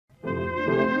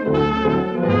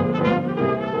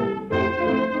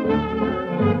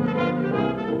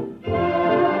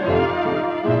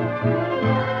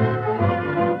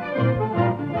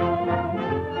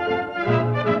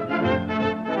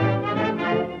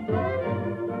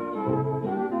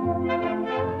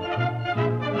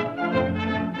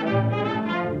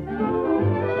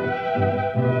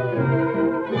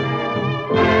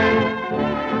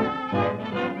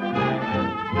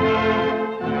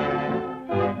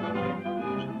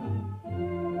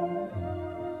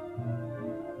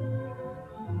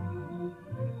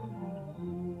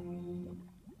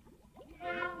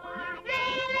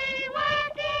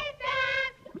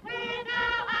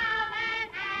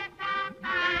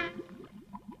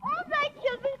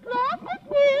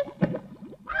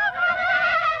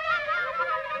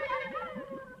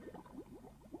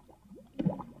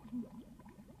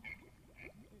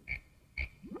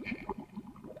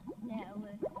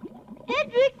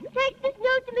take this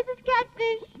note to Mrs.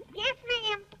 Catfish? Yes,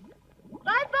 ma'am.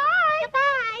 Bye-bye.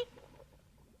 Goodbye.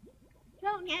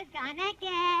 Junior's gonna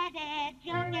get it.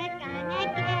 Junior's gonna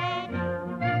get it.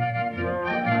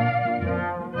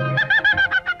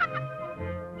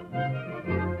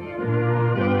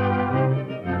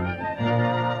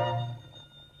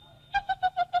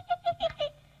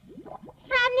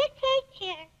 From the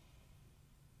teacher.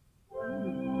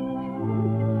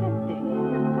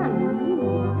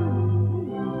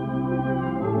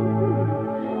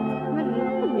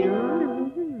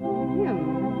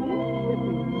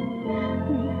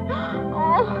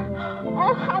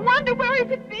 Oh, I wonder where he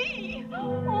could be.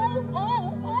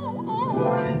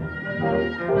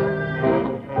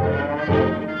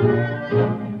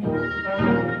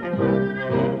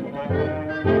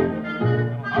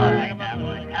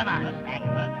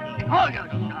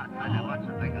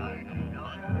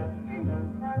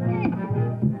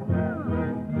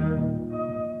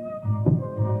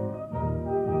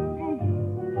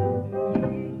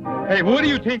 Hey, what do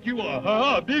you think you are,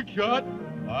 huh? Big shot?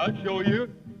 I'll show you.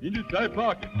 In the side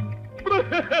pocket.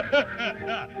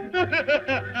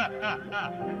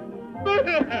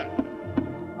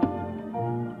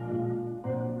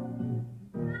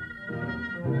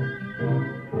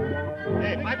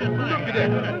 Hey, look at that.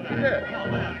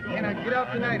 Can I get out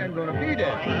tonight? I'm going to be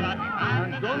there.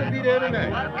 I'm going to be there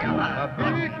tonight. A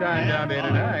big time down there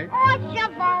tonight. Oh,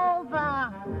 Shavolva.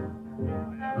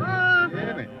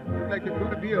 Yeah, man. Looks like there's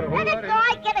going to be a whole Let lot a of...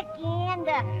 guy get a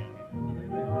gander.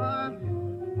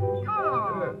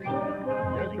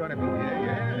 There's going to be here,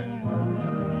 yeah.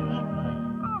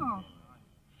 Oh.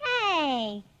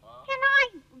 Hey, can I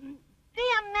be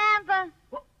a member?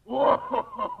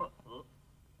 Oh,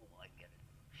 I get it.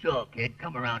 Sure, kid.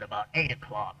 Come around about 8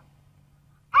 o'clock.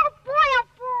 Oh, boy.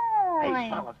 Hey,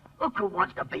 fellas, look who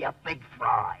wants to be a big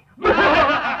fry. Must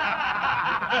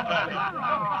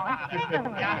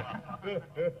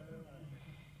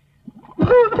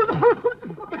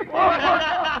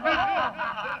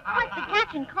be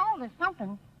catching cold or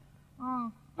something.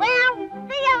 Oh. Well,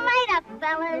 see you later,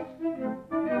 fellas.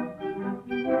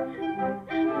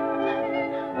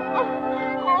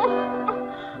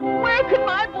 Where could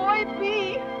my boy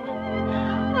be?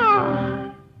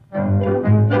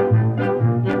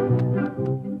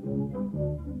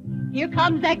 Here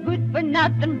comes that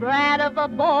good-for-nothing brat of a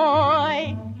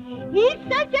boy. He's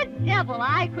such a devil,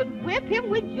 I could whip him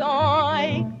with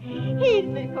joy. He's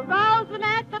been carousing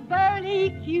at the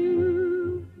Burley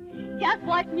Q. Just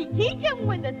watch me teach him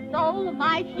with the sole of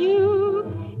my shoe.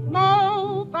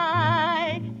 Small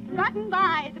fry, strutting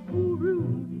by the pool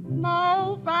room.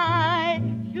 Small fry,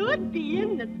 should be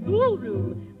in the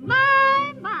schoolroom.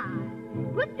 My,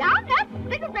 put down that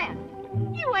cigarette.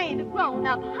 You ain't grown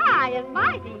up high and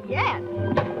mighty yet.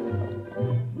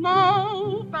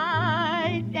 Small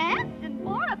fry, dancing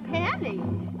for a penny.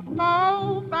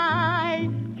 Small fry,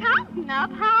 counting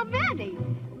up how many.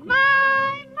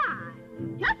 My,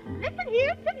 just listen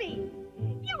here to me.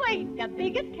 You ain't the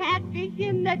biggest catfish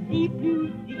in the deep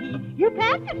blue sea. Your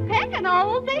past is pecking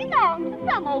all day long to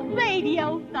some old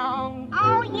radio song.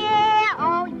 Oh, yeah,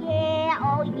 oh, yeah,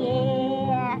 oh,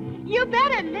 yeah. You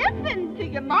better listen to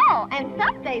your ma and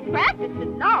someday practice the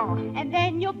law, and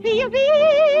then you'll be a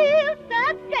real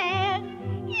success.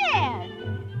 Yes,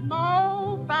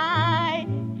 small fry,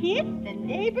 kiss the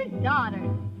neighbor's daughter.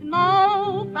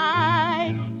 Small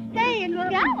fry, stay in the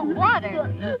shallow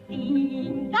water.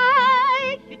 Seems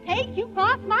I should take you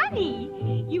across my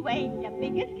knee. You ain't the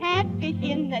biggest catfish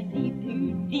in the deep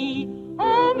blue sea.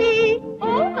 Oh me,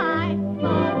 oh my,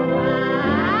 small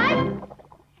fry.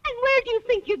 And where do you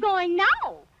think you're going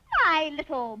now, my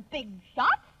little big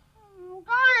shot?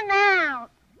 Gone out.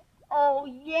 Oh,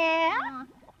 yeah?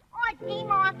 Oh,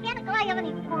 T-Moss, can't I have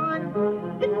any fun?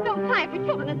 This is no time for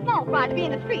children and small fry to be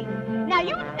in the street. Now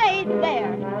you stay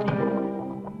there.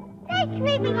 They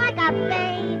treat me like a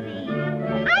baby.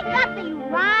 I got the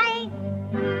right.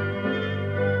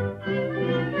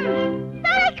 So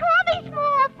they call me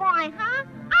small fry, huh?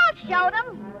 I'll show them.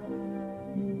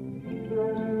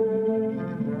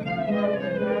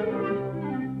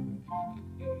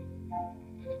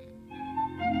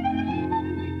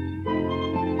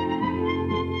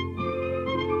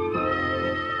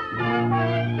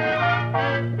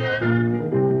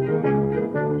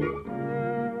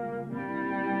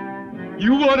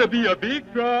 You want to be a big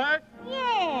fry?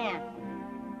 Yeah.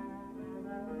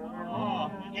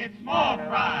 Oh, it's small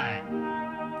fry.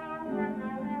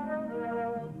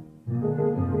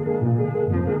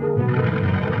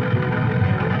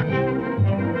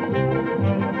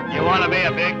 You want to be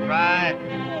a big fry?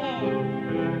 Yeah.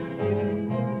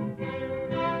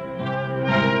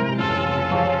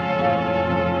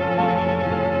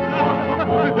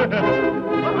 Small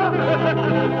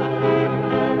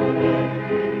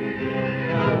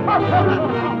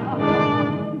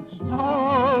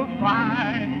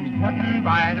fry, sitting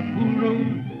by the pool room.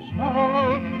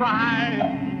 Small fry,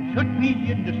 should be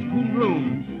in the schoolroom.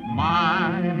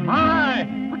 My,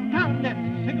 put down that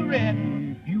cigarette.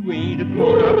 You ain't a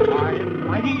grown-up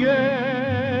mighty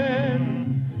yet.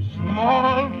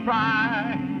 Small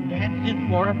fry, dancing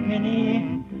for a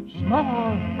penny.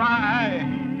 Small fry,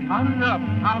 counting up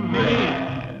how many.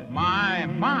 My,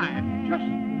 just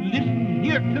listen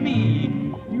here to me.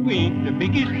 You ain't the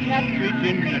biggest catfish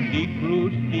in the deep blue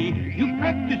sea. You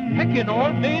practice pecking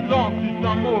all day long to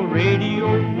some old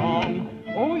radio song.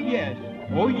 Oh yes,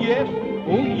 oh yes,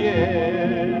 oh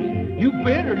yes. You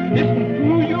better listen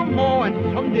to your ma and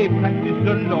someday practice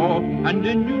the law, and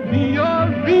then you'll be a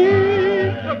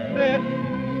real success.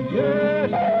 Yes,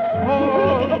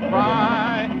 small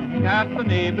fry, that's the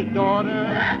neighbor's daughter.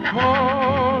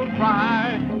 Small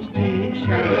fry, stay in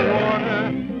shallow water.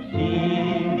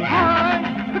 See, I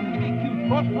could take you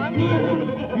across my knees.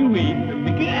 You ain't the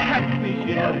biggest catfish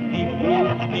in the deep blue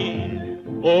sea.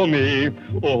 Oh me,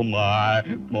 oh my,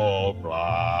 small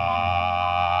fry.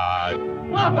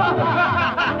 Oh,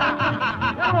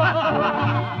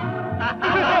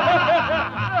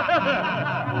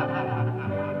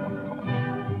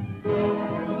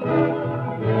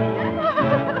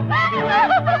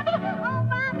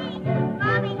 Mommy,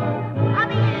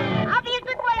 I'll be a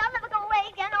good boy. I'll never go away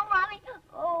again. Oh, Mommy.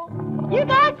 Oh. You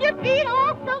got your feet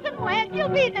all soaking wet. You'll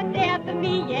be the death of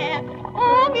me, yeah.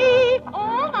 Oh, me,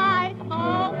 oh, my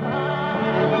small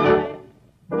fry.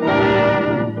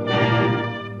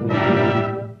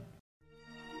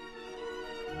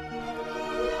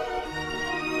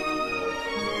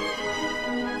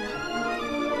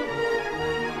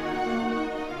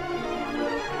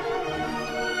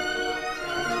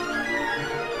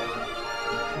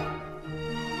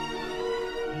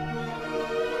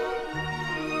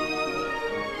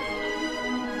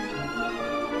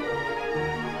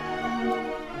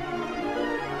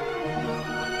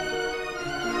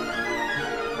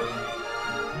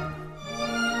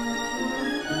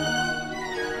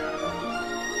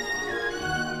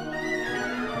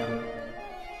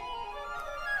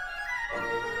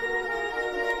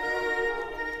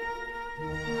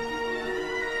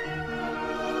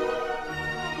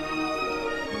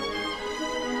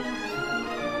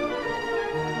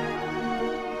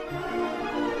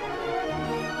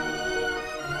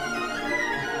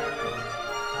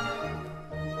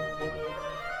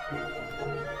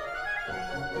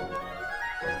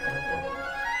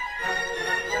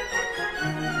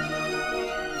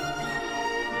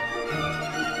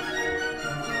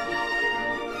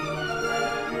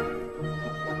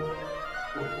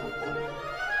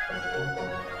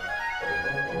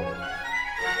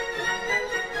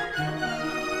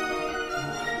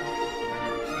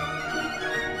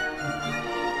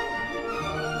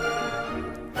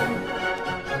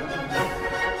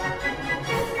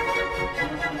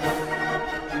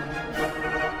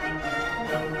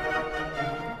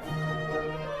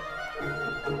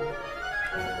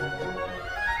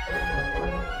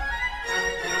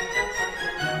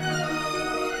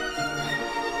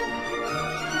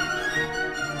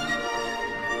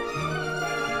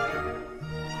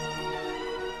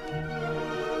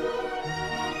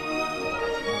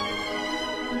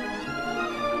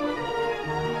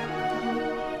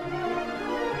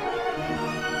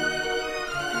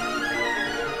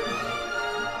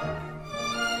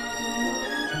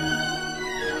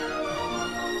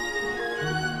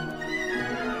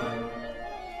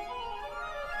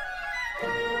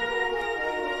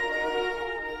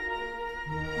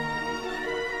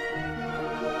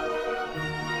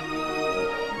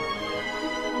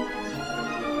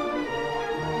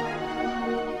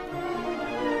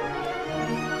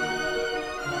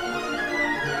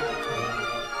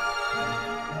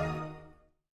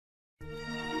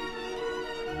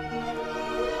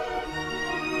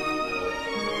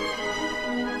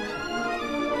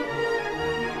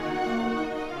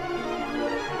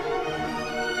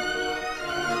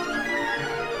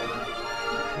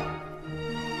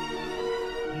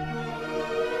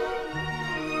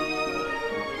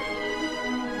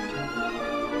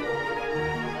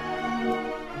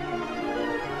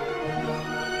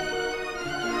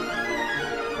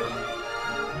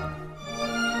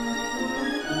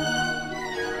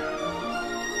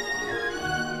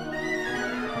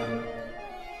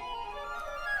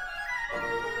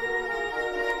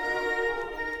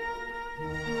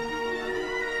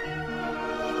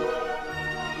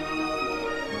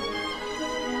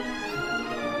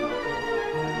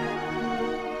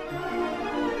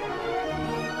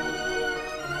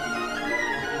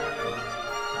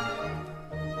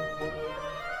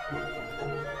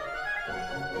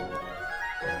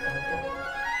 Bye.